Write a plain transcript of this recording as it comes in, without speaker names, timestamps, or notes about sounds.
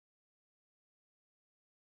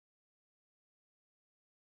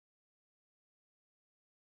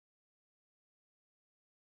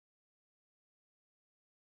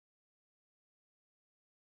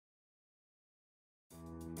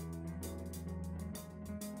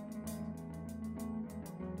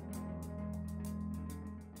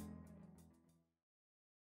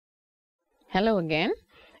Hello again.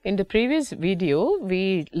 In the previous video,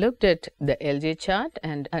 we looked at the LJ chart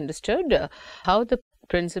and understood how the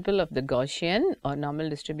principle of the Gaussian or normal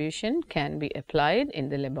distribution can be applied in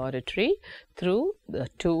the laboratory through the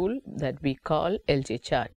tool that we call LJ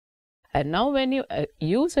chart. And now when you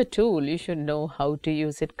use a tool, you should know how to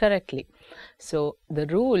use it correctly. So the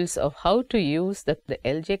rules of how to use the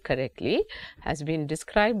LJ correctly has been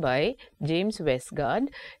described by James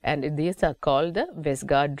Westgard, and these are called the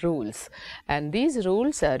Westgard Rules. And these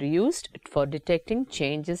rules are used for detecting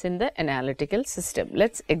changes in the analytical system.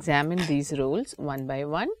 Let's examine these rules one by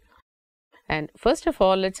one. And first of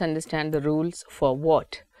all, let's understand the rules for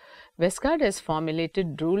what. Westgard has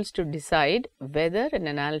formulated rules to decide whether an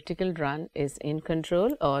analytical run is in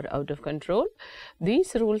control or out of control.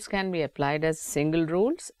 These rules can be applied as single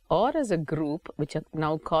rules or as a group, which are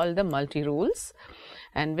now called the multi-rules.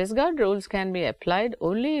 And Westgard rules can be applied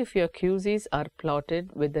only if your QCs are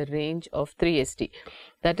plotted with a range of 3st.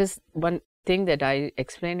 That is one thing that I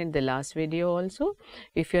explained in the last video also.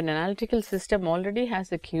 If your analytical system already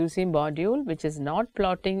has a QC module which is not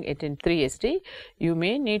plotting it in 3st, you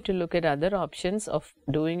may need to look at other options of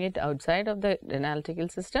doing it outside of the analytical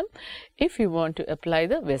system if you want to apply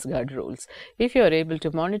the Westgard rules. If you are able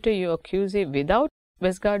to monitor your QC without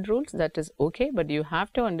Westgard rules, that is okay, but you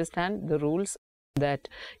have to understand the rules that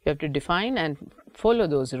you have to define and follow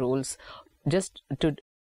those rules just to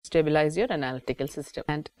stabilize your analytical system.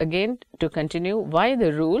 And again, to continue, why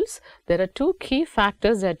the rules? There are two key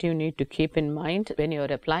factors that you need to keep in mind when you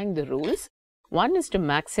are applying the rules. One is to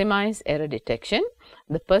maximize error detection.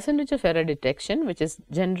 The percentage of error detection, which is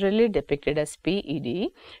generally depicted as PED,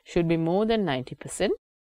 should be more than 90%.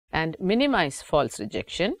 And minimize false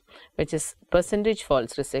rejection, which is percentage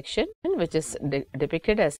false rejection, which is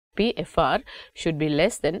depicted as PFR, should be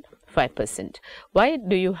less than 5%. Why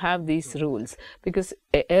do you have these rules? Because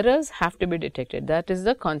errors have to be detected. That is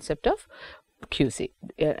the concept of QC.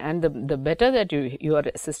 And the better that your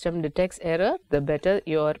system detects error, the better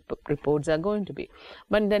your reports are going to be.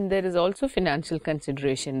 But then there is also financial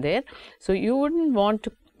consideration there. So you wouldn't want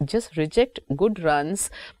to just reject good runs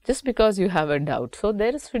just because you have a doubt. So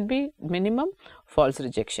there should be minimum false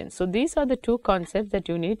rejection. So these are the two concepts that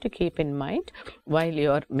you need to keep in mind while you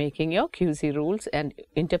are making your QC rules and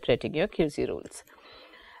interpreting your QC rules.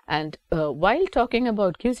 And while talking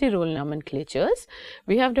about QC rule nomenclatures,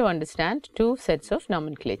 we have to understand two sets of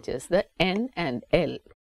nomenclatures, the N and L.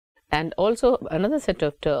 And also another set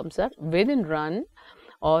of terms are within run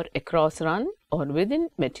or across run, or within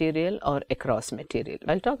material or across material.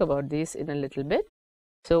 I'll talk about these in a little bit.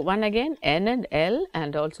 So one again, N and L,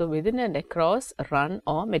 and also within and across run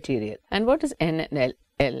or material. And what is N and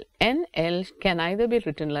L? N, L can either be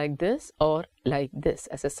written like this or like this,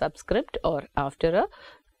 as a subscript or after a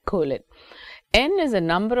colon. N is a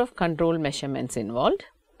number of control measurements involved,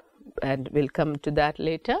 and we'll come to that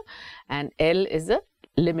later. And L is a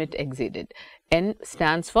limit exceeded. N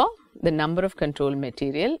stands for the number of control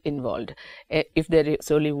material involved. If there is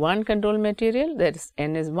only one control material, that is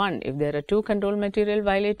N is 1. If there are two control material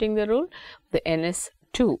violating the rule, the N is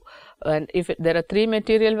 2. And if there are 3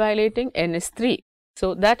 material violating, N is 3.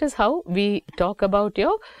 So that is how we talk about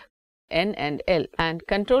your N and L. And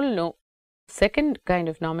control second kind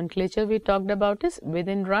of nomenclature we talked about is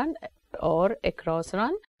within run or across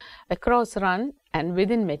run and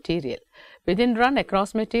within material. Within run,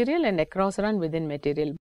 across material, and across run, within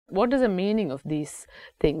material. What is the meaning of these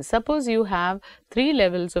things? Suppose you have 3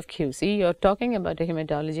 levels of QC. You are talking about a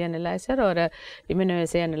hematology analyzer or a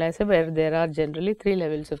immunoassay analyzer where there are generally 3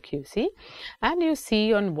 levels of QC, and you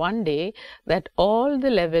see on one day that all the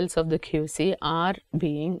levels of the QC are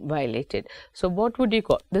being violated. So what would you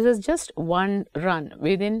call? This is just one run,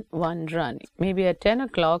 within one run. Maybe at 10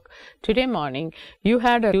 o'clock today morning, you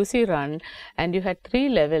had a QC run and you had 3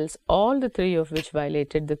 levels, all the 3 of which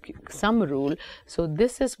violated the some rule. So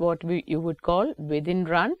this is what you would call within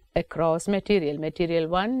run, across material. Material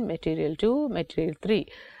 1, material 2, material 3.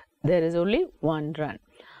 There is only one run.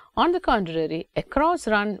 On the contrary, across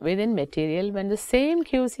run within material, when the same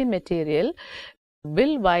QC material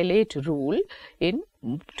will violate rule in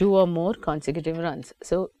 2 or more consecutive runs.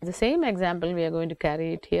 So the same example we are going to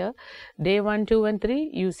carry it here. Day 1, 2 and 3,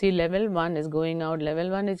 you see level 1 is going out, level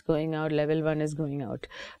 1 is going out, level 1 is going out.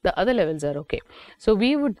 The other levels are okay. So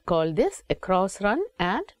we would call this across run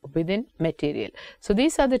and within material. So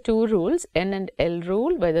these are the two rules, N and L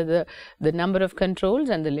rule, whether the number of controls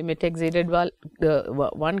and the limit exceeded,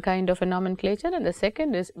 one kind of a nomenclature, and the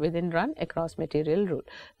second is within run, across material rule.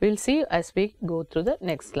 We'll see as we go through the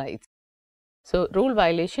next slides. So rule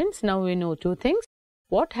violations, now we know two things.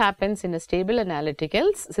 what happens in a stable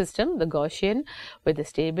analytical system, the Gaussian with a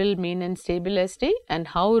stable mean and stable SD, and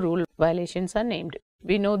how rule violations are named.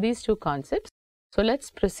 We know these two concepts. So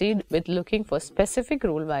let's proceed with looking for specific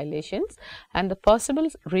rule violations and the possible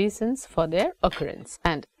reasons for their occurrence.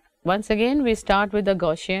 And once again, we start with the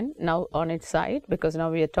Gaussian now on its side, because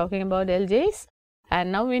now we are talking about LJs.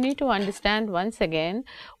 And now we need to understand once again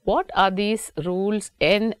what are these rules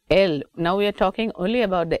N, L. Now we are talking only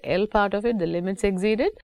about the L part of it, the limits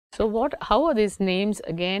exceeded. So how are these names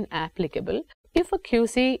again applicable? If a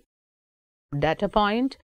QC data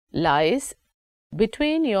point lies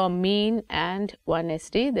between your mean and 1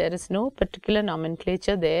 SD, there is no particular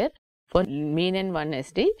nomenclature there for mean and 1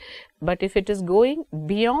 SD. But if it is going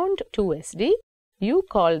beyond 2 SD, you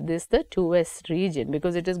call this the 2S region,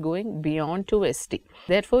 because it is going beyond 2 SD.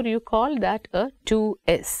 Therefore, you call that a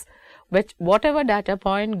 2S. But whatever data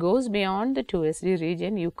point goes beyond the 2 SD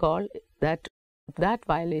region, you call that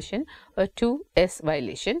violation a 2S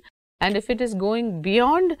violation. And if it is going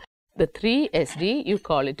beyond the 3 SD, you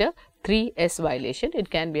call it a 3S violation. It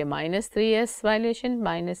can be a minus 3S violation,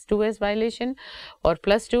 minus 2S violation, or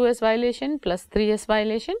plus 2S violation, plus 3S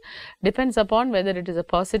violation. Depends upon whether it is a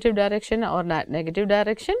positive direction or negative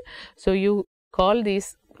direction. So you call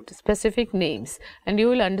these specific names, and you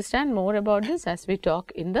will understand more about this as we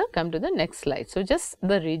come to the next slide. So just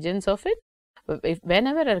the regions of it.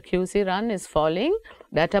 Whenever a QC run is falling,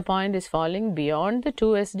 data point is falling beyond the 2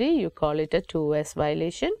 SD, you call it a 2S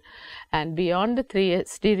violation, and beyond the 3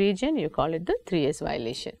 SD region, you call it the 3S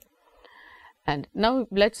violation. And now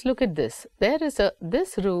let's look at this.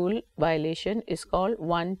 This rule violation is called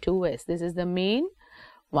 1-2S. This is the mean,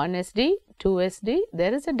 1 SD, 2 SD.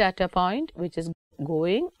 There is a data point which is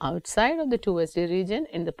going outside of the 2 SD region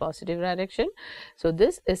in the positive direction. So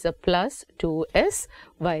this is a plus 2S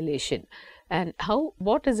violation. And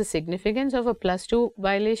what is the significance of a plus 2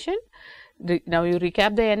 violation? Now you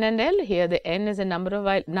recap the N and L. Here the N is a number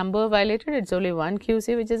violated. It's only one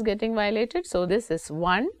QC which is getting violated. So this is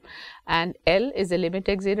 1, and L is the limit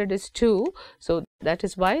exceeded is 2. So that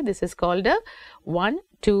is why this is called a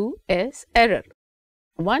 1-2S error.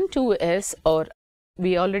 1-2S, or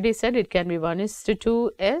we already said it can be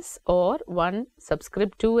 1:2S or 1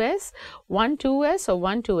 subscript 2S. 1-2S or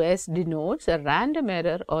 1-2S denotes a random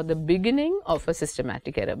error or the beginning of a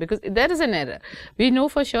systematic error, because there is an error. We know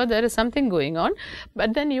for sure there is something going on,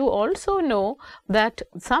 but then you also know that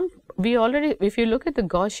if you look at the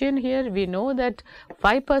Gaussian here, we know that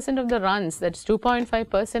 5% of the runs, that's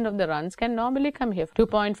 2.5% of the runs can normally come here.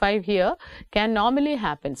 2.5 here can normally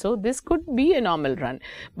happen. So this could be a normal run,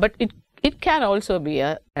 but it can also be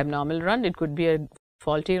a abnormal run. It could be a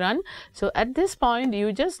faulty run. So at this point,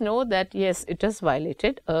 you just know that yes, it has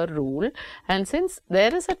violated a rule. And since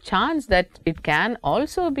there is a chance that it can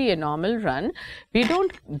also be a normal run, we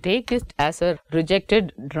don't take it as a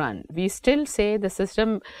rejected run. We still say the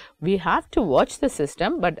system, we have to watch the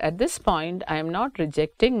system, but at this point, I am not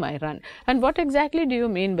rejecting my run. And what exactly do you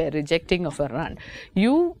mean by rejecting of a run?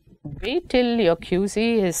 You wait till your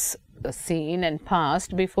QC is seen and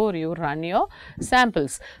passed before you run your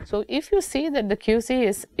samples. So if you see that the QC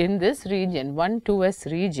is in this region,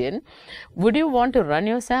 1-2S region, would you want to run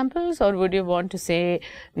your samples, or would you want to say,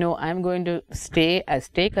 no, I'm going to stay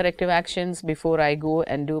corrective actions before I go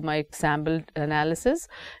and do my sample analysis?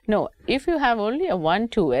 No, if you have only a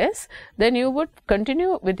 1-2S, then you would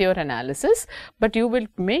continue with your analysis, but you will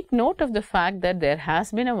make note of the fact that there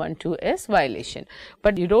has been a 1-2S violation.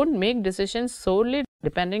 But you don't make decisions solely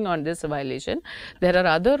depending on this violation. There are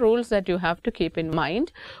other rules that you have to keep in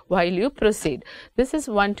mind while you proceed. This is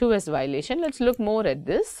 1-2S violation. Let's look more at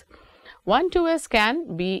this. 1-2S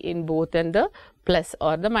can be in both in the plus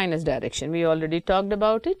or the minus direction. We already talked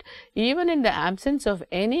about it. Even in the absence of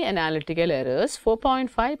any analytical errors,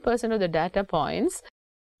 4.5% of the data points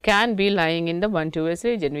can be lying in the 1-2S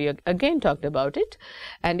region. We again talked about it,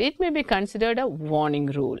 and it may be considered a warning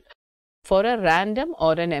rule. For a random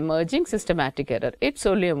or an emerging systematic error, it's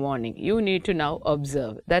only a warning. You need to now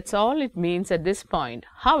observe. That's all it means at this point.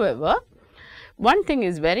 However, one thing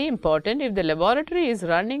is very important. If the laboratory is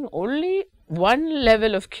running only one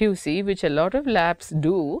level of QC, which a lot of labs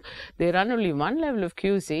do, they run only one level of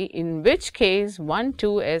QC, in which case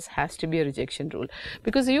 1-2S has to be a rejection rule,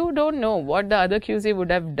 because you don't know what the other QC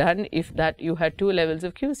would have done if that you had 2 levels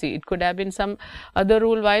of QC. It could have been some other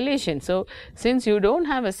rule violation. So since you don't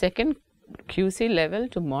have a second QC level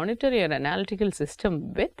to monitor your analytical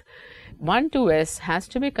system with, 1-2S has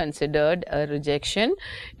to be considered a rejection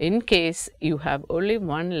in case you have only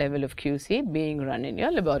one level of QC being run in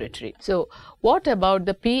your laboratory. So what about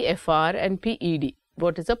the PFR and PED?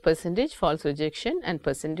 what is a percentage false rejection and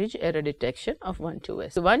percentage error detection of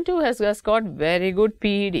 1,2S. So 1,2 has got very good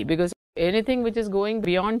PED, because anything which is going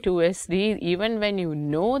beyond 2SD, even when you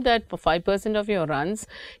know that 5% of your runs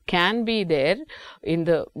can be there in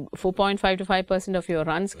the 4.5 to 5% of your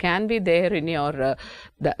runs can be there in your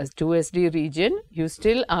the 2SD region, you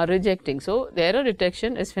still are rejecting. So the error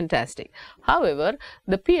detection is fantastic. However,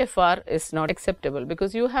 the PFR is not acceptable,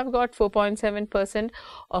 because you have got 4.7%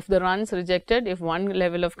 of the runs rejected if one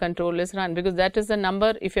level of control is run, because that is the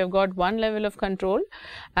number if you have got one level of control,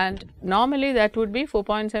 and normally that would be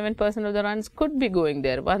 4.7% of the runs could be going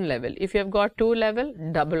there, one level. If you have got two level,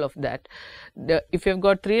 double of that. If you have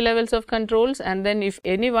got three levels of controls, and then if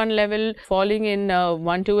any one level falling in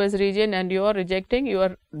 1,2S region and you are rejecting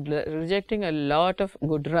a lot of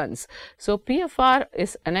good runs. So PFR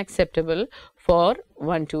is unacceptable for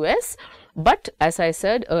 1,2S. But as I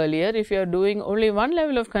said earlier, if you are doing only one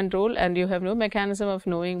level of control and you have no mechanism of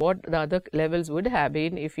knowing what the other levels would have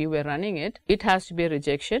been if you were running it, it has to be a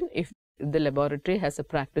rejection if the laboratory has a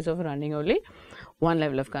practice of running only one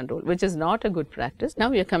level of control, which is not a good practice. Now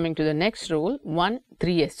we are coming to the next rule,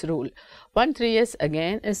 1,3S rule. 1,3S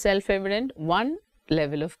again is self-evident. One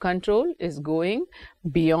level of control is going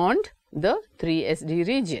beyond the 3SD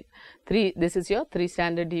region. This is your 3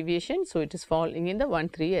 standard deviation, so it is falling in the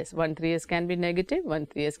 1,3S. 1,3S can be negative,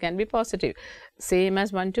 1,3S can be positive. Same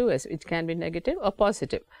as 1,2S, it can be negative or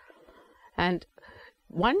positive. And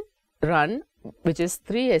one run which is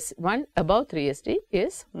 3S, one above 3SD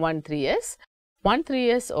is 1,3S.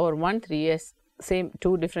 1,3S or 1,3S, same,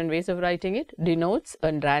 two different ways of writing it, denotes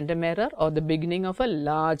a random error or the beginning of a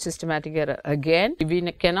large systematic error. Again,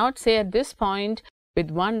 we cannot say at this point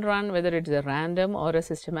with one run whether it is a random or a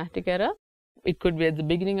systematic error. It could be at the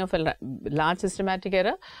beginning of a large systematic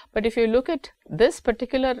error, but if you look at this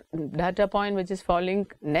particular data point which is falling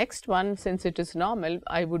next one, since it is normal,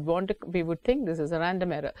 we would think this is a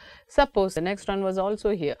random error. Suppose the next one was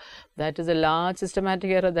also here, that is a large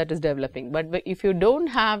systematic error that is developing. But if you don't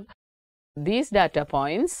have these data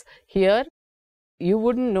points here, you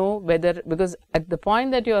wouldn't know whether, because at the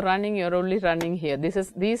point that you are running, you are only running here.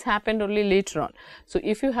 These happened only later on. So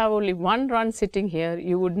if you have only one run sitting here,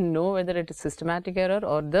 you wouldn't know whether it is systematic error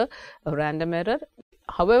or the random error.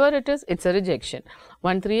 However it is, it's a rejection.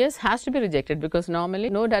 1,3S has to be rejected, because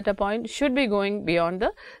normally no data point should be going beyond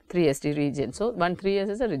the 3SD region. So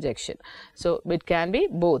 1,3S is a rejection. So it can be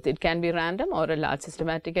both. It can be random or a large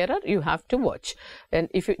systematic error. You have to watch. And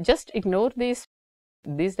if you just ignore these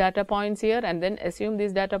data points here and then assume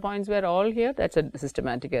these data points were all here, that's a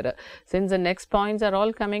systematic error. Since the next points are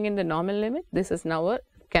all coming in the normal limit, this is now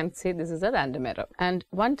can say this is a random error. And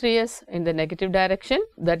 1,3S in the negative direction,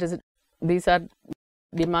 that is, these are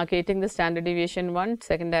demarcating the standard deviation 1,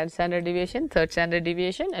 second standard deviation, third standard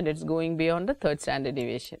deviation, and it's going beyond the third standard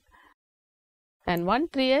deviation. And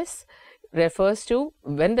 1,3S refers to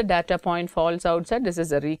when the data point falls outside. This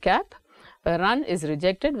is a recap. A run is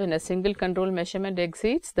rejected when a single control measurement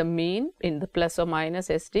exceeds the mean in the plus or minus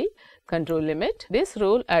SD control limit. This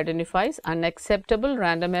rule identifies unacceptable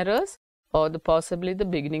random errors or possibly the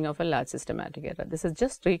beginning of a large systematic error. This is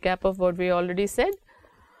just recap of what we already said.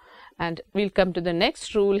 And we'll come to the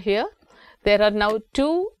next rule here. There are now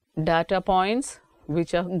two data points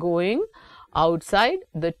which are going outside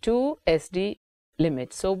the 2SD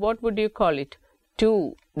limit. So what would you call it?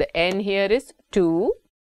 2. The N here is 2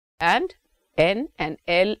 and N and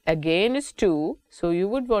L again is 2. So you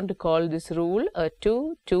would want to call this rule a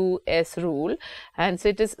 2-2S rule. And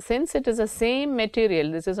since it is the same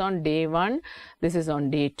material, this is on day 1, this is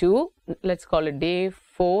on day 2. Let's call it day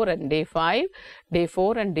 4 and day 5. Day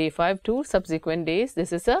 4 and day 5, 2 subsequent days.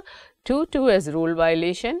 This is a 2-2S rule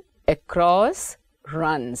violation across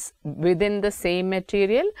runs within the same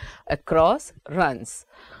material across runs.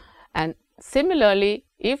 And similarly,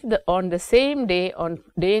 if on the same day, on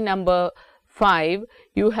day number 5,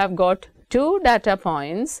 you have got two data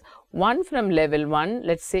points, one from level 1,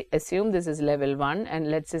 let's say assume this is level 1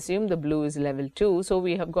 and let's assume the blue is level 2. So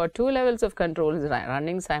we have got two levels of controls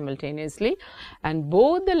running simultaneously and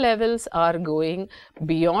both the levels are going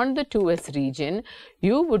beyond the 2S region.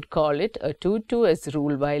 You would call it a 2-2S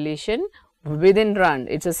rule violation within run.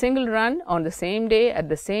 It's a single run on the same day at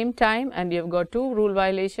the same time and you've got two rule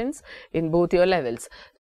violations in both your levels.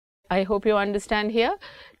 I hope you understand here.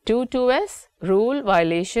 2-2S rule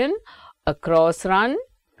violation across run,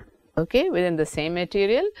 okay, within the same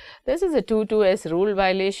material. This is a 2-2S rule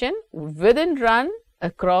violation within run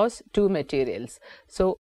across two materials.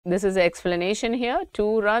 So This is the explanation here.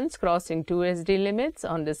 2 runs crossing 2 SD limits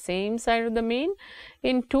on the same side of the mean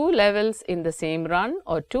in 2 levels in the same run,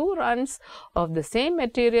 or 2 runs of the same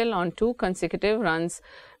material on 2 consecutive runs,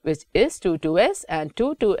 which is 2 to S, and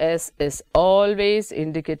 2 to S is always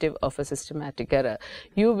indicative of a systematic error.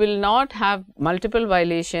 You will not have multiple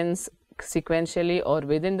violations sequentially or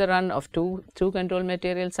within the run of two control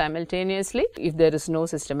materials simultaneously if there is no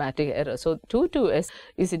systematic error. So 2 to S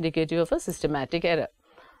is indicative of a systematic error.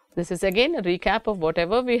 This is again a recap of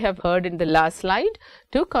whatever we have heard in the last slide.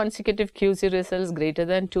 2 consecutive QC results greater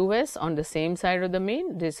than 2S on the same side of the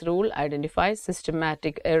mean. This rule identifies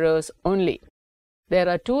systematic errors only. There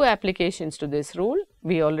are 2 applications to this rule.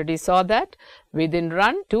 We already saw that. Within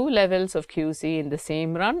run, 2 levels of QC in the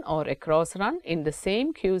same run, or across run in the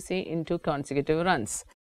same QC in 2 consecutive runs.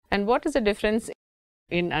 And what is the difference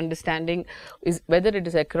in understanding is whether it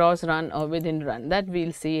is across run or within run? That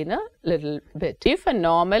we'll see in a little bit. If a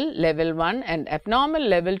normal level 1 and abnormal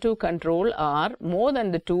level 2 control are more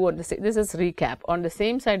than the 2 or the same, this is recap, on the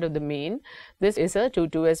same side of the mean, this is a 2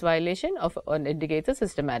 to S violation of and indicates a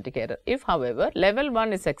systematic error. If however level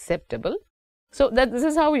 1 is acceptable, so that this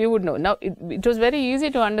is how you would know. Now it was very easy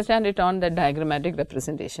to understand it on the diagrammatic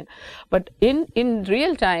representation, but in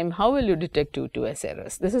real time, how will you detect 2 to S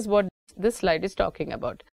errors? This is what this slide is talking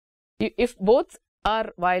about. If both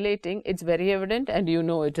are violating, it's very evident and you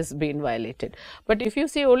know it has been violated. But if you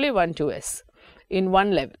see only 1 to S in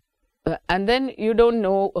one level, and then you don't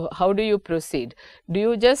know how do you proceed. Do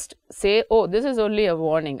you just say, oh, this is only a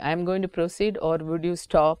warning, I am going to proceed, or would you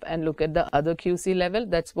stop and look at the other QC level?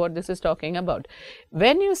 That's what this is talking about.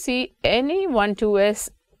 When you see any 1 to S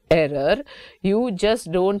error, you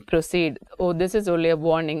just don't proceed. Oh, this is only a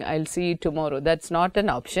warning, I'll see it tomorrow. That's not an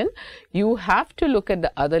option. You have to look at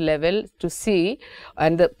the other level to see,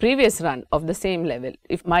 and the previous run of the same level.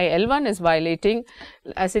 If my L1 is violating,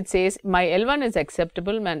 as it says, my L1 is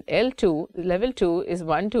acceptable and L2, level 2 is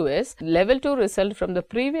 1 to S, level 2 result from the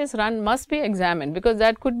previous run must be examined, because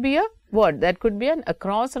that could be a what? That could be an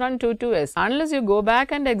across run 2 to S. Unless you go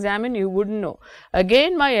back and examine, you wouldn't know.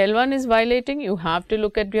 Again, my L1 is violating, you have to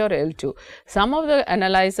look at your L2. Some of the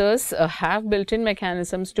analyzers have built-in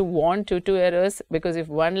mechanisms to warn 2 to errors, because if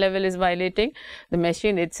one level is violating, the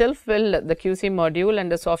machine itself will, the QC module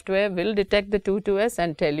and the software will detect the 2 to S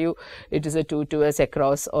and tell you it is a 2 to S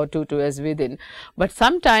across or 2 to S within. But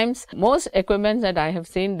sometimes, most equipments that I have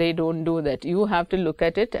seen, they don't do that. You have to look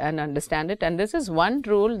at it and understand it, and this is one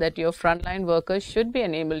rule that your frontline workers should be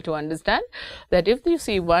enabled to understand, that if you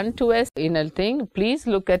see 1 to S in a thing, please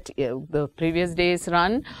look at the previous day's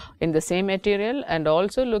run in the same material and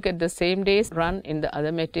also look at the same day's run in the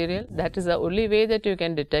other material. That is the only way that you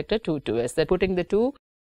can detect a 2 to S, that putting the 2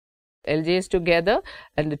 LJs together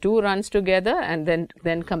and the 2 runs together and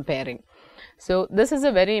then comparing. So this is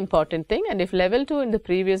a very important thing, and if level 2 in the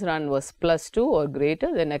previous run was +2 or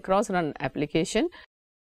greater, then across run application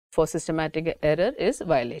for systematic error is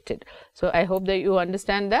violated. So I hope that you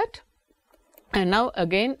understand that. And now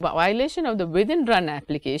again, violation of the within run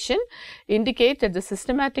application indicates that the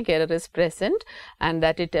systematic error is present and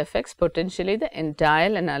that it affects potentially the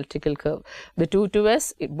entire analytical curve. The 2 to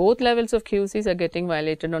S, both levels of QCs are getting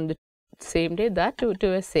violated on the same day. That 2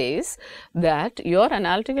 to S says that your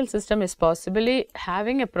analytical system is possibly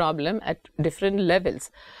having a problem at different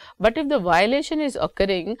levels. But if the violation is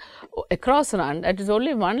occurring across run, that is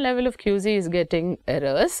only one level of QC is getting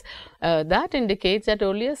errors, that indicates that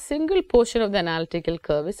only a single portion of the analytical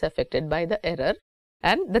curve is affected by the error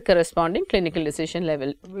and the corresponding clinical decision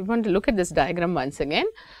level. We want to look at this diagram once again.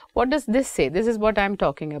 What does this say? This is what I am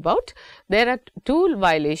talking about. There are 2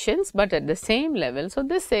 violations but at the same level. So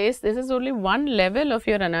this says this is only one level of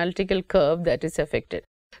your analytical curve that is affected.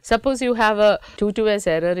 Suppose you have a 2 to S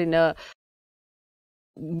error in a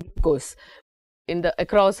glucose in the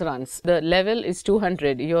across runs, the level is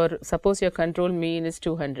 200, suppose your control mean is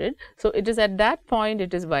 200, so it is at that point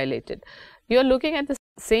it is violated. You are looking at the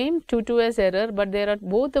same 2 to S error, but there are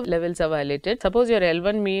both the levels are violated. Suppose your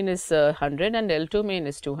L1 mean is 100 and L2 mean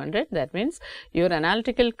is 200, that means your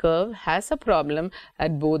analytical curve has a problem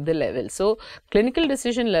at both the levels. So clinical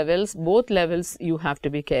decision levels, both levels you have to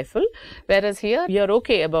be careful, whereas here you are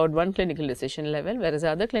okay about one clinical decision level, whereas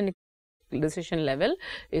other clinical decision level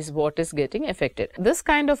is what is getting affected. This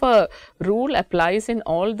kind of a rule applies in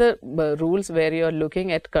all the rules where you are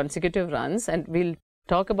looking at consecutive runs, and we'll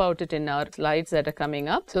talk about it in our slides that are coming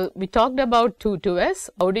up. So we talked about 2 to S.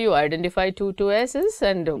 How do you identify 2 to S's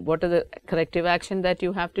and what are the corrective action that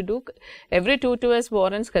you have to do? Every 2 to S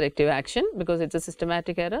warrants corrective action because it's a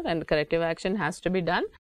systematic error and corrective action has to be done.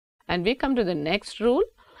 And we come to the next rule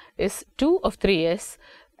is 2 of 3S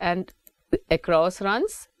and across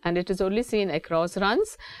runs and it is only seen across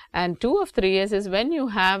runs, and 2 of 3s is when you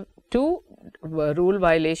have 2 rule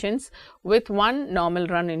violations with 1 normal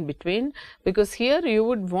run in between, because here you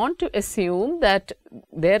would want to assume that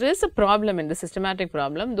there is a problem in the systematic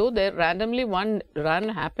problem, though there randomly 1 run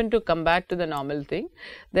happened to come back to the normal thing.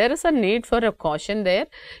 There is a need for a caution there.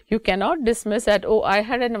 You cannot dismiss that, oh, I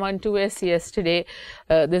had an 1-2s yesterday,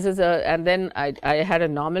 this is a, and then I had a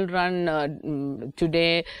normal run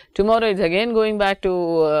today, tomorrow it's again going back to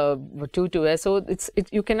 2-2s. So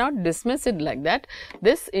you cannot dismiss it like that.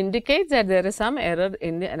 This indicates that there is some error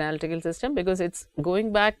in the analytical system, because it's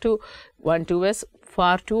going back to 1-2s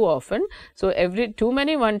far too often. So too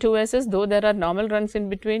many 1-2s's, though there are normal runs in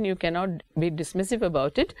between, you cannot be dismissive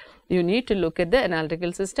about it. You need to look at the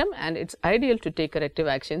analytical system, and it's ideal to take corrective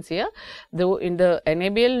actions here. Though in the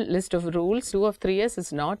NABL list of rules, 2 of 3s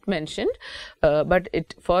is not mentioned, but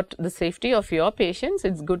for the safety of your patients,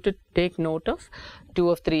 it's good to take note of 2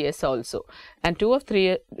 of 3s also. And 2 of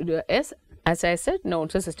 3s, as I said,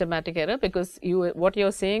 notes a systematic error, because what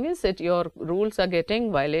you're saying is that your rules are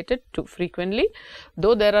getting violated too frequently,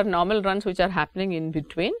 though there are normal runs which are happening in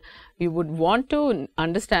between. You would want to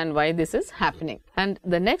understand why this is happening. And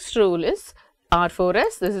the next rule is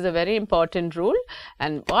R4S. This is a very important rule,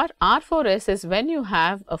 and what R4S is when you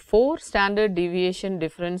have a 4 standard deviation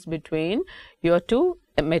difference between your 2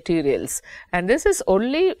 materials, and this is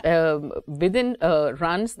only within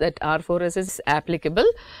runs that R4S is applicable,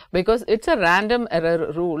 because it's a random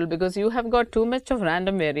error rule, because you have got too much of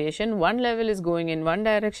random variation. One level is going in one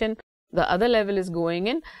direction, the other level is going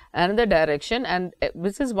in another direction, and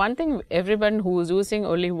this is one thing everyone who is using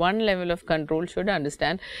only one level of control should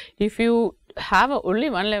understand. If you have only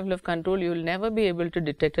one level of control, you will never be able to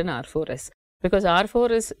detect an R4S, because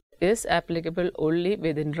R4S is applicable only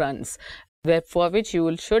within runs, for which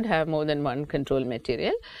you should have more than one control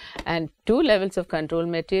material, and 2 levels of control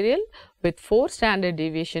material with 4 standard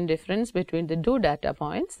deviation difference between the 2 data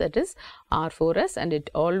points, that is R4S, and it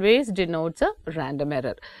always denotes a random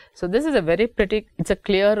error. So this is a it's a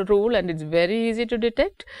clear rule, and it's very easy to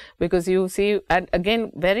detect, because you see, and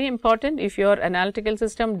again very important, if your analytical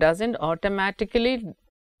system doesn't automatically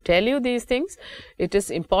tell you these things, it is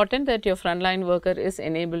important that your frontline worker is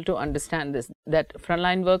enabled to understand this, that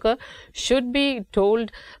frontline worker should be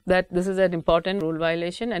told that this is an important rule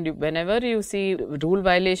violation, and whenever you see rule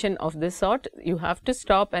violation of this sort, you have to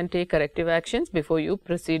stop and take corrective actions before you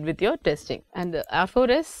proceed with your testing. And the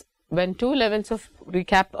R4S, when 2 levels of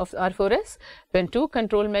recap of R4S, when 2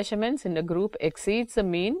 control measurements in a group exceeds the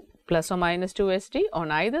mean plus or minus 2 SD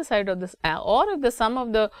on either side of this, or if the sum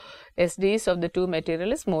of the SDs of the 2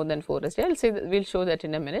 material is more than 4 SD. We'll show that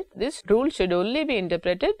in a minute. This rule should only be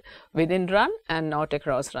interpreted within run and not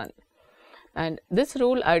across run. And this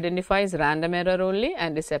rule identifies random error only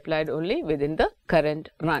and is applied only within the current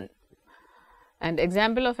run. And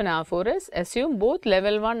example of an R4S, assume both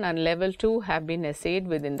level 1 and level 2 have been assayed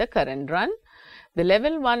within the current run. The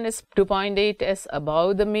level 1 is 2.8s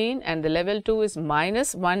above the mean, and the level 2 is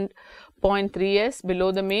minus 1.3s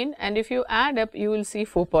below the mean, and if you add up, you will see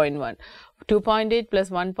 4.1. 2.8 plus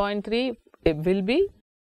 1.3, it will be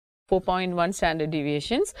 4.1 standard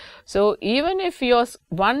deviations. So even if your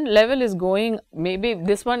one level is going, maybe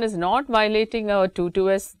this one is not violating a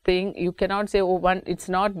 2-2s thing, you cannot say, oh, it's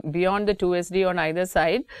not beyond the 2 SD on either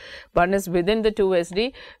side, one is within the 2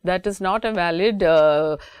 SD. That is not a valid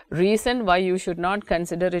reason why you should not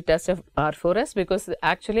consider it as a R4S, because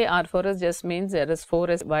actually R4S just means there is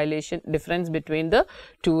 4S violation difference between the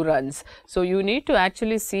 2 runs. So you need to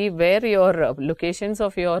actually see where your locations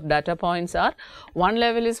of your data points are. One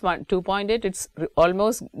level is 2.8, it's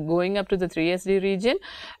almost going up to the 3 SD region,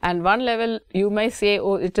 and one level you may say,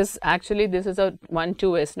 oh, it is actually, this is a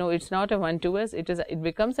 1-2s. No, it's not a 1-2s, it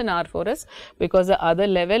becomes an R4S, because the other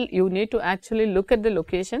level you need to actually look at the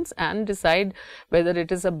locations and decide whether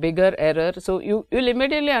it is a bigger error. So you will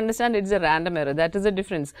immediately understand it is a random error. That is the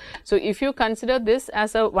difference. So if you consider this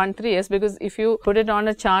as a 1-3s, because if you put it on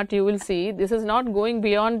a chart, you will see this is not going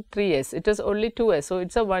beyond 3s, it is only 2s. So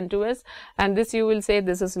it's a 1-2s, and this you will say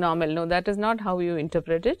this is normal. No, that is not how you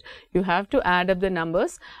interpret it. You have to add up the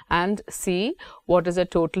numbers and see what is the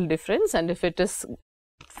total difference, and if it is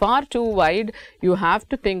far too wide, you have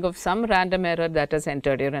to think of some random error that has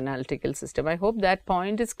entered your analytical system. I hope that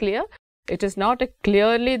point is clear. It is not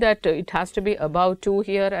clearly that it has to be above 2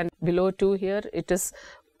 here and below 2 here. It is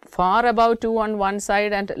far above 2 on one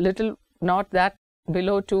side and little not that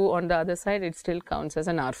below 2 on the other side. It still counts as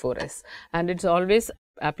an R4S, and it's always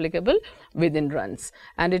applicable within runs.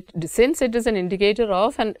 And since it is an indicator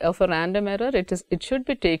of a random error, it should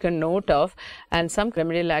be taken note of, and some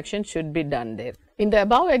remedial action should be done there. In the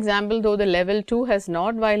above example, though the level 2 has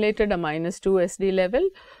not violated a -2 SD level,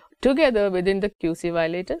 together within the QC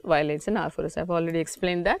violates an R4S. I have already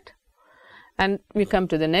explained that. And we come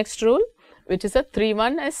to the next rule, which is a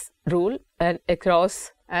 3-1S rule and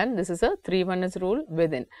across, and this is a 3-1S rule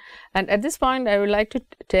within. And at this point, I would like to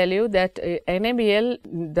tell you that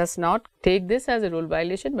NABL does not take this as a rule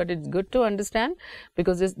violation, but it's good to understand,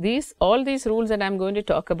 because all these rules that I'm going to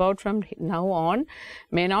talk about from now on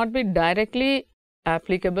may not be directly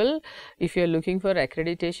applicable if you're looking for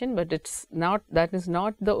accreditation, but that is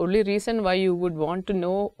not the only reason why you would want to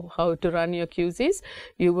know how to run your QCs.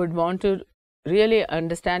 You would want to really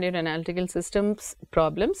understand your analytical systems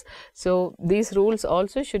problems. So these rules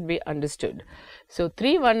also should be understood. So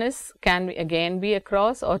 3-1S can again be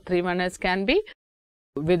across, or 3-1S can be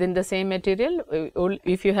within the same material.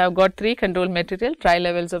 If you have got 3 control material,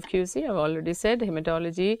 tri-levels of QC, I've already said,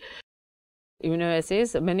 hematology,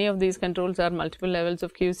 immunoassays, many of these controls are multiple levels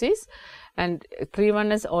of QCs, and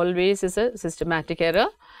 3-1S always is a systematic error.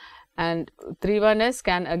 And 3-1S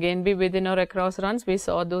can again be within or across runs. We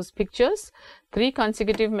saw those pictures. 3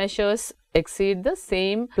 consecutive measures exceed the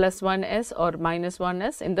same +1S or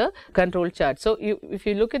 -1S in the control chart. So if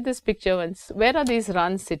you look at this picture, where are these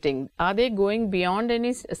runs sitting? Are they going beyond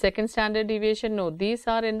any second standard deviation? No, these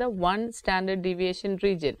are in the 1 standard deviation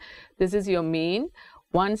region. This is your mean,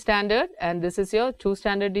 1 standard, and this is your 2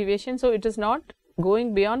 standard deviation. So it is not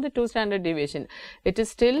going beyond the 2 standard deviation. It is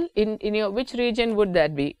still in your, which region would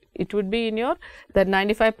that be? It would be in your that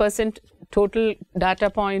 95% total data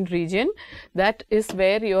point region. That is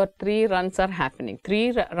where your 3 runs are happening.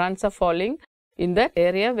 3 runs are falling in that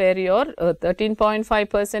area where your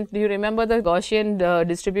 13.5%, do you remember the Gaussian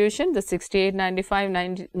distribution, the 68, 95,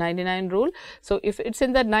 99 rule? So if it's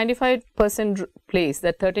in that 95% place,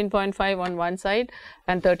 that 13.5 on one side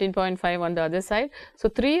and 13.5 on the other side, so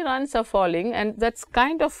 3 runs are falling, and that's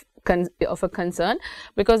kind of a concern,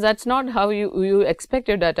 because that's not how you expect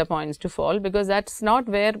your data points to fall, because that's not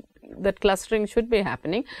where that clustering should be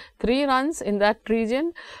happening. 3 runs in that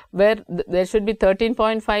region where there should be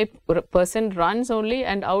 13.5% runs only,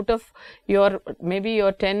 and out of your maybe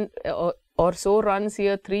your 10 or so runs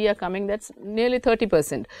here, 3 are coming, that's nearly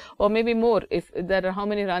 30%, or maybe more. If there are, how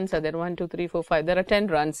many runs are there? 1, 2, 3, 4, 5. There are 10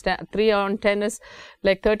 runs. 3 on 10 is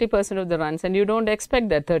like 30% of the runs, and you don't expect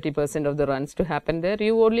that 30% of the runs to happen there.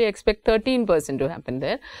 You only expect 13% to happen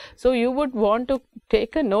there. So you would want to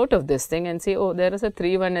take a note of this thing and say, oh, there is a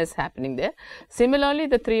 3-1S happening there. Similarly,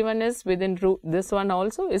 the 3-1S within this one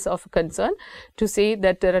also is of concern, to see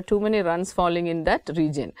that there are too many runs falling in that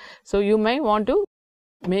region. So you may want to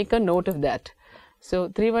make a note of that. So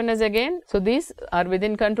 3-1S again. So these are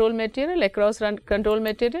within control material, across run control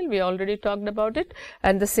material, we already talked about it,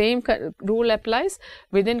 and the same rule applies.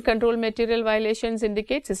 Within control material, violations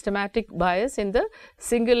indicate systematic bias in the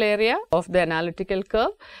single area of the analytical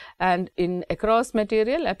curve, and in across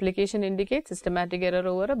material, application indicates systematic error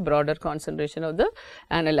over a broader concentration of the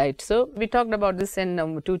analyte. So we talked about this in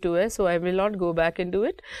 2.2s, so I will not go back into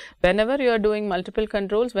it. Whenever you are doing multiple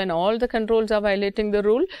controls, when all the controls are violating the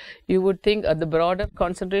rule, you would think the broader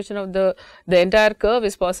concentration of the entire curve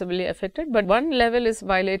is possibly affected, but one level is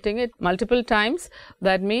violating it multiple times.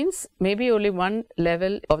 That means maybe only one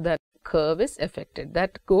level of that curve is affected.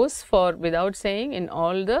 That goes for without saying in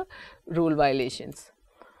all the rule violations.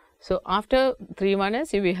 So after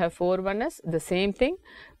 3-1S, we have 4-1S, the same thing.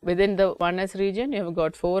 Within the 1S region, you have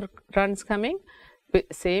got 4 runs coming.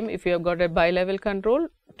 Same, if you have got a bi-level control,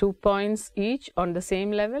 2 points each on the same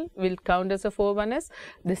level will count as a 4-1S.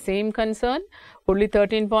 The same concern, only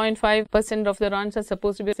 13.5% of the runs are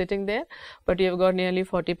supposed to be sitting there, but you have got nearly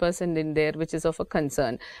 40% in there, which is of a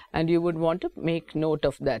concern, and you would want to make note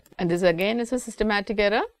of that. And this again is a systematic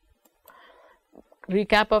error.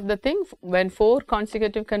 Recap of the thing: when 4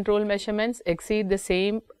 consecutive control measurements exceed the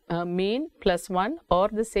same mean +1 or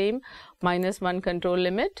the same -1 control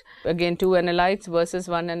limit, again 2 analytes versus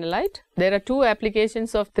 1 analyte. There are 2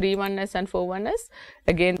 applications of 3-1S and 4-1S,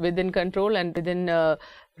 again within control and within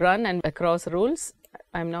run and across rules.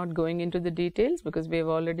 I'm not going into the details because we have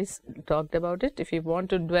already talked about it. If you want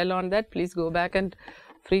to dwell on that, please go back and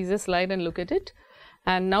freeze the slide and look at it.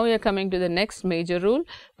 And now we are coming to the next major rule,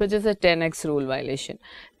 which is a 10x rule violation.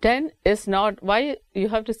 10 is not, why you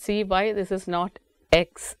have to see why this is not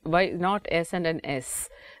X, why not S and an S.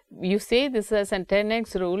 You say this as a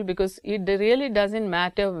 10x rule because it really doesn't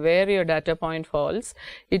matter where your data point falls,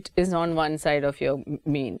 it is on one side of your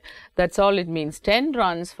mean. That's all it means. 10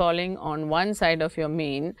 runs falling on one side of your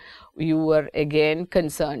mean, you were again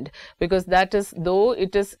concerned, because that is, though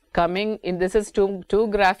it is coming in, this is too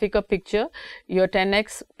graphic a picture. Your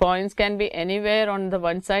 10x points can be anywhere on the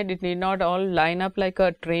one side. It need not all line up like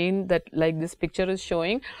a train that like this picture is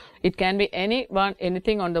showing. It can be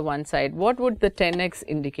anything on the one side. What would the 10x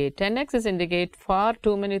indicate? 10x is indicate far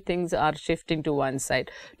too many things are shifting to one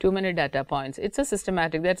side, too many data points. It's a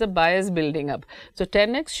systematic, that's a bias building up. So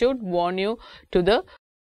 10x should warn you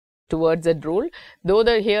towards that rule. Though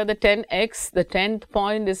here the 10x, the 10th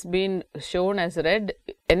point is being shown as red,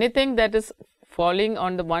 anything that is falling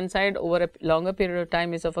on the one side over a longer period of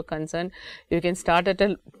time is of a concern. You can start at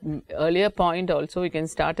an earlier point also. You can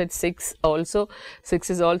start at 6 also. 6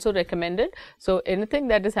 is also recommended. So anything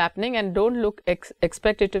that is happening, and don't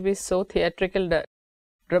expect it to be so theatrical,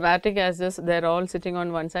 dramatic as this, they're all sitting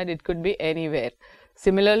on one side. It could be anywhere.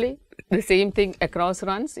 Similarly, the same thing across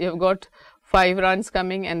runs. You've got 5 runs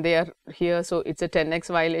coming and they are here, so it's a 10x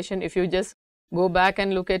violation. If you just go back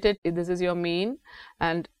and look at it, this is your mean,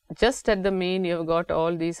 and just at the mean you've got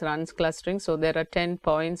all these runs clustering, so there are 10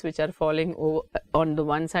 points which are falling over on the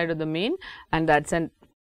one side of the mean, and that's a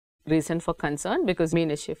reason for concern because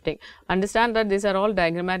mean is shifting. Understand that these are all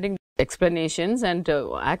diagrammatic explanations, and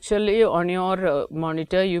actually on your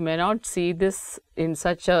monitor you may not see this in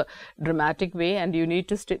such a dramatic way, and you need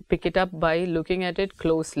to pick it up by looking at it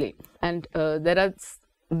closely. And there are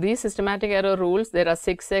these systematic error rules. There are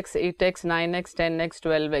 6x, 8x, 9x, 10x,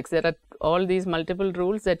 12x. There are all these multiple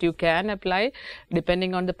rules that you can apply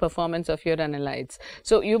depending on the performance of your analytes.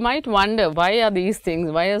 So you might wonder, why are these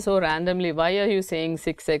things, why are so randomly, why are you saying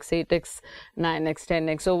 6x, 8x, 9x,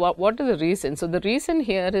 10x? So what is the reason? So the reason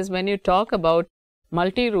here is when you talk about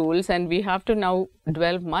multi-rules, and we have to now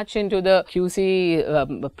delve much into the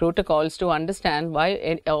QC protocols to understand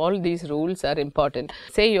why all these rules are important.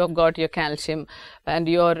 Say you have got your calcium and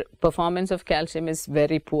your performance of calcium is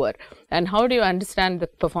very poor. And how do you understand the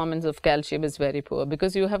performance of calcium is very poor?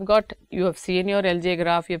 Because you have seen your LJ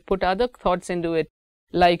graph, you have put other thoughts into it,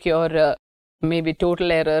 like your maybe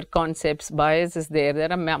total error concepts, bias is there.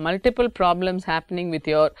 There are multiple problems happening with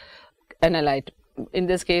your analyte. In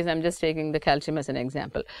this case, I'm just taking the calcium as an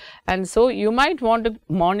example. And so you might want to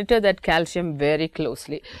monitor that calcium very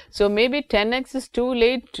closely. So maybe 10x is too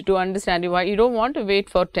late to understand. You don't want to wait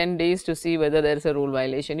for 10 days to see whether there is a rule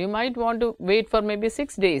violation. You might want to wait for maybe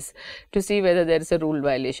 6 days to see whether there is a rule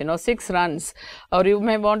violation, or 6 runs, or you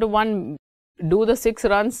may want to do the 6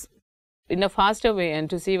 runs in a faster way and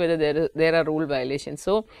to see whether there are rule violations.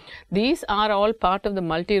 So these are all part of the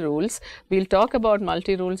multi-rules. We'll talk about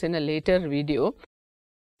multi-rules in a later video.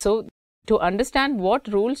 So to understand what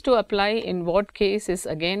rules to apply in what case is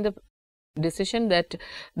again the decision that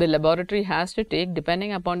the laboratory has to take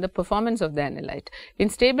depending upon the performance of the analyte. In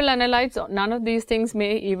stable analytes, none of these things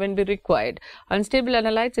may even be required. Unstable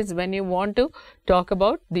analytes is when you want to talk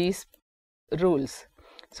about these rules.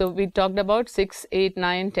 So we talked about 6, 8,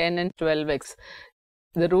 9, 10 and 12x.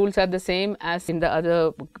 The rules are the same as in the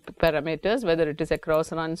other parameters, whether it is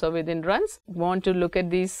across runs or within runs. Want to look at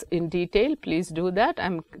these in detail, please do that.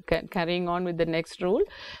 I'm carrying on with the next rule.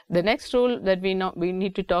 The next rule that we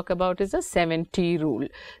need to talk about is the 7T rule.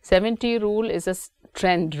 7T rule is a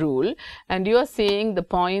trend rule, and you are seeing the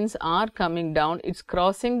points are coming down, it's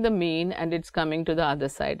crossing the mean and it's coming to the other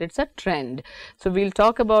side. It's a trend. So we'll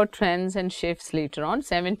talk about trends and shifts later on.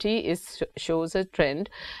 7T shows a trend,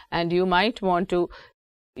 and you might want to,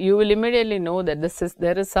 you will immediately know that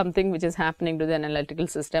there is something which is happening to the analytical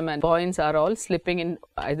system, and points are all slipping in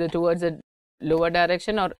either towards a lower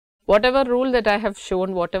direction, or whatever rule that I have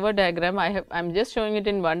shown, whatever diagram I'm just showing it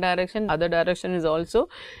in one direction. Other direction is also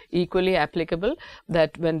equally applicable,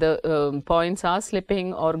 that when the points are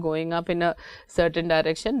slipping or going up in a certain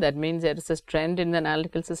direction, that means there is a trend in the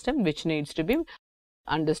analytical system which needs to be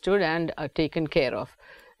understood and taken care of.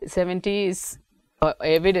 7T is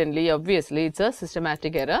obviously it's a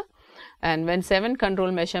systematic error, and when 7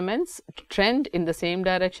 control measurements trend in the same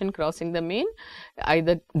direction crossing the mean,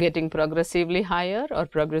 either getting progressively higher or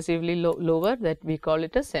progressively lower, that we call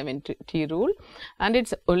it a 7T rule, and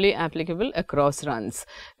it's only applicable across runs.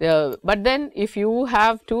 But then if you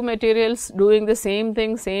have 2 materials doing the same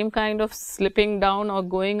thing, same kind of slipping down or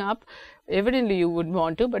going up, evidently you would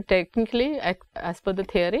want to, but technically as per the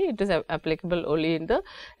theory it is applicable only in the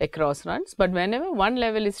across runs. But whenever one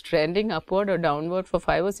level is trending upward or downward for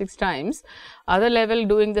 5 or 6 times, other level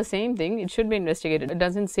doing the same thing, it should be investigated. It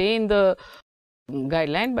doesn't say in the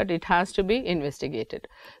guideline, but it has to be investigated.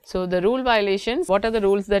 So the rule violations, what are the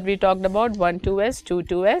rules that we talked about? 1-2s,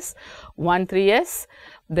 2-2s, 1-3s,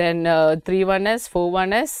 then 3-1s,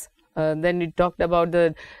 4-1s, Then we talked about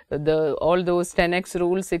the all those 10x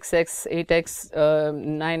rules, 6x, 8x,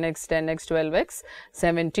 9x, 10x, 12x,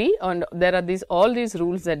 70, and there are all these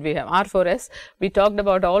rules that we have. R4S, we talked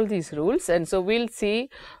about all these rules, and so we'll see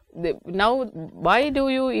now why do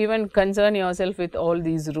you even concern yourself with all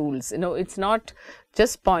these rules? It's not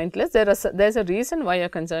just pointless. There's a reason why you're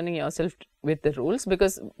concerning yourself with the rules,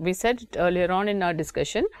 because we said it earlier on in our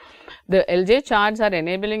discussion, the LJ charts are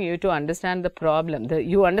enabling you to understand the problem.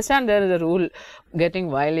 You understand there is a rule getting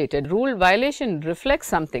violated. Rule violation reflects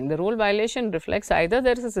something. The rule violation reflects either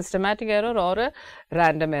there is a systematic error or a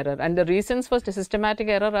random error, and the reasons for the systematic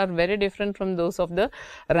error are very different from those of the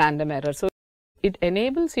random error. So it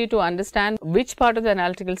enables you to understand which part of the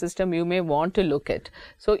analytical system you may want to look at.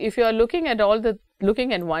 So if you are looking at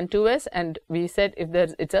 1-2s, and we said if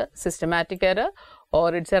it's a systematic error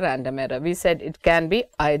or it's a random error, we said it can be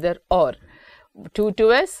either or.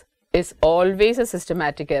 2-2s is always a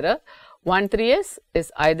systematic error. 1-3s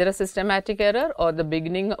is either a systematic error or the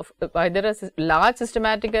beginning of either a large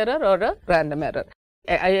systematic error or a random error.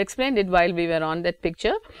 I explained it while we were on that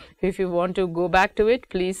picture. If you want to go back to it,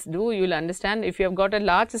 please do. You will understand if you have got a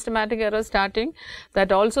large systematic error starting,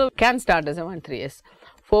 that also can start as a 1-3s.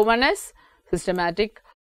 4-1s systematic,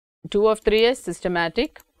 2-3s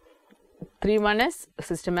systematic, 3-1s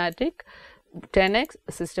systematic, 10x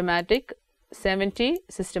systematic, 70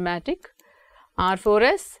 systematic.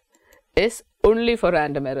 R4s is only for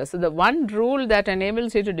random errors. So the one rule that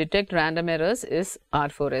enables you to detect random errors is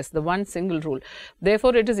R4S, the one single rule.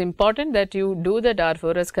 Therefore, it is important that you do that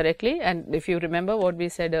R4S correctly, and if you remember what we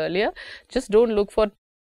said earlier, just don't look for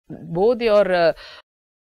both your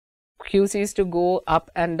QCs to go up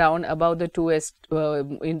and down above the 2s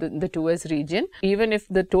in the 2s region. Even if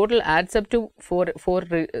the total adds up to 4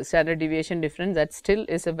 standard deviation difference, that still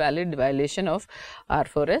is a valid violation of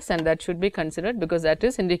R4S, and that should be considered because that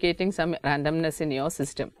is indicating some randomness in your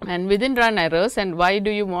system. And within run errors, and why do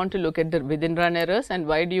you want to look at the within run errors, and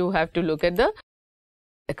why do you have to look at the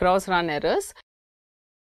across run errors?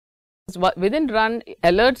 Within run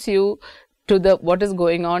alerts you to what is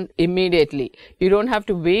going on immediately. You don't have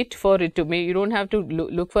to wait for it to be, you don't have to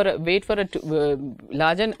wait for a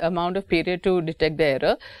larger amount of period to detect the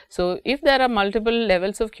error. So if there are multiple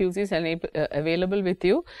levels of QCs available with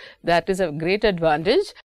you, that is a great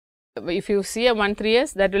advantage. If you see a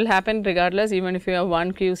 1-3s, that will happen regardless. Even if you have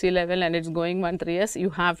one QC level and it's going 1-3s, you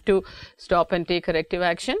have to stop and take corrective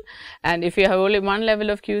action. And if you have only one level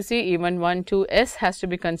of QC, even 1-2s has to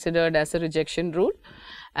be considered as a rejection rule.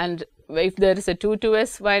 And if there is a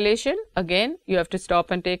 2-2s violation, again you have to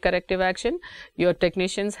stop and take corrective action. Your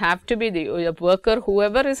technicians have to be your worker,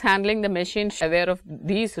 whoever is handling the machine, aware of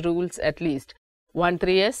these rules at least.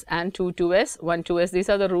 1-3s and 2-2s, 1-2s, these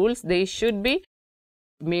are the rules they should be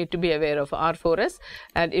made to be aware of. R4s,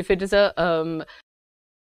 and if it is a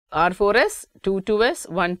R4s, 2-2s,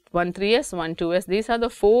 1-3s, 1-2s, these are the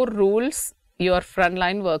 4 rules your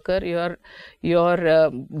frontline worker,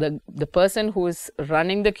 the person who is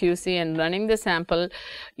running the QC and running the sample,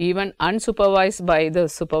 even unsupervised by the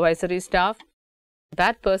supervisory staff,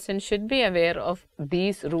 that person should be aware of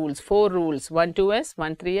these rules, 4 rules: 1-2s,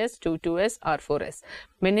 1-3s, 2-2s, R4s.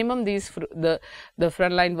 Minimum the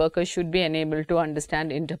frontline workers should be enabled to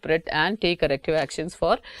understand, interpret and take corrective actions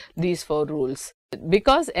for these 4 rules.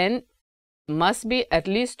 Because N must be at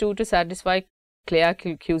least 2 to satisfy clear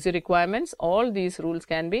QC requirements, all these rules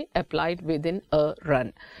can be applied within a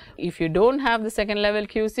run. If you don't have the second level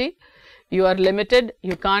QC, you are limited,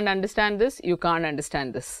 you can't understand this, you can't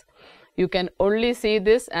understand this. You can only see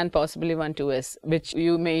this and possibly 1-2s, which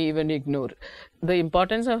you may even ignore. The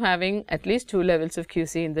importance of having at least 2 levels of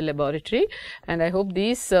QC in the laboratory, and I hope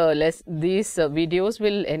these videos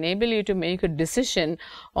will enable you to make a decision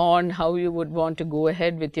on how you would want to go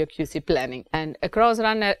ahead with your QC planning. And across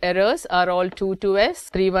run errors are all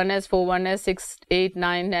 2-2s, 3-1s, 4-1s, 6, 8,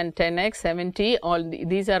 9 and 10x, 70,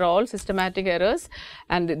 these are all systematic errors,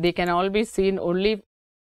 and they can all be seen only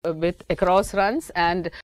with across runs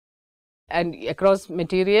and across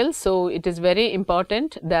materials. So it is very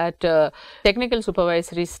important that technical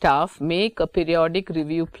supervisory staff make a periodic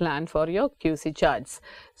review plan for your QC charts.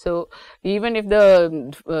 So even if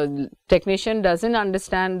the technician doesn't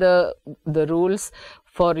understand the rules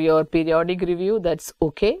for your periodic review, that's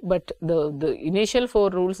okay, but the initial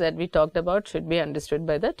 4 rules that we talked about should be understood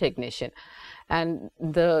by the technician. And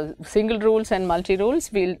the single rules and multi rules,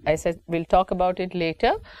 we'll talk about it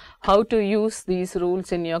later, how to use these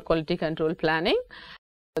rules in your quality control planning.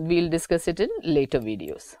 We'll discuss it in later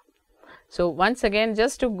videos. So once again,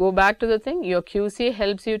 just to go back to the thing, your QC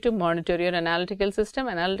helps you to monitor your analytical system.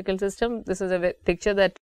 Analytical system, this is a picture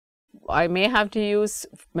that I may have to use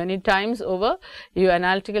many times over. Your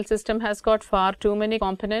analytical system has got far too many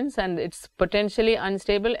components and it's potentially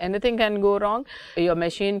unstable. Anything can go wrong. Your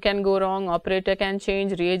machine can go wrong, operator can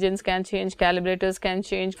change, reagents can change, calibrators can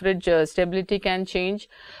change, fridge stability can change.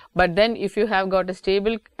 But then if you have got a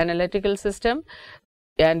stable analytical system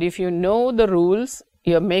and if you know the rules,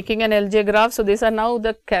 you are making an LJ graph. So these are now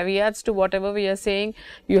the caveats to whatever we are saying.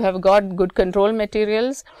 You have got good control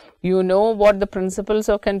materials, you know what the principles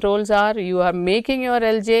of controls are, you are making your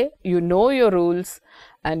LJ, you know your rules,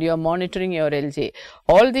 and you are monitoring your LJ.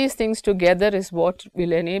 All these things together is what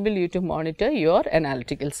will enable you to monitor your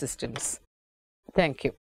analytical systems. Thank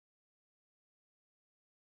you.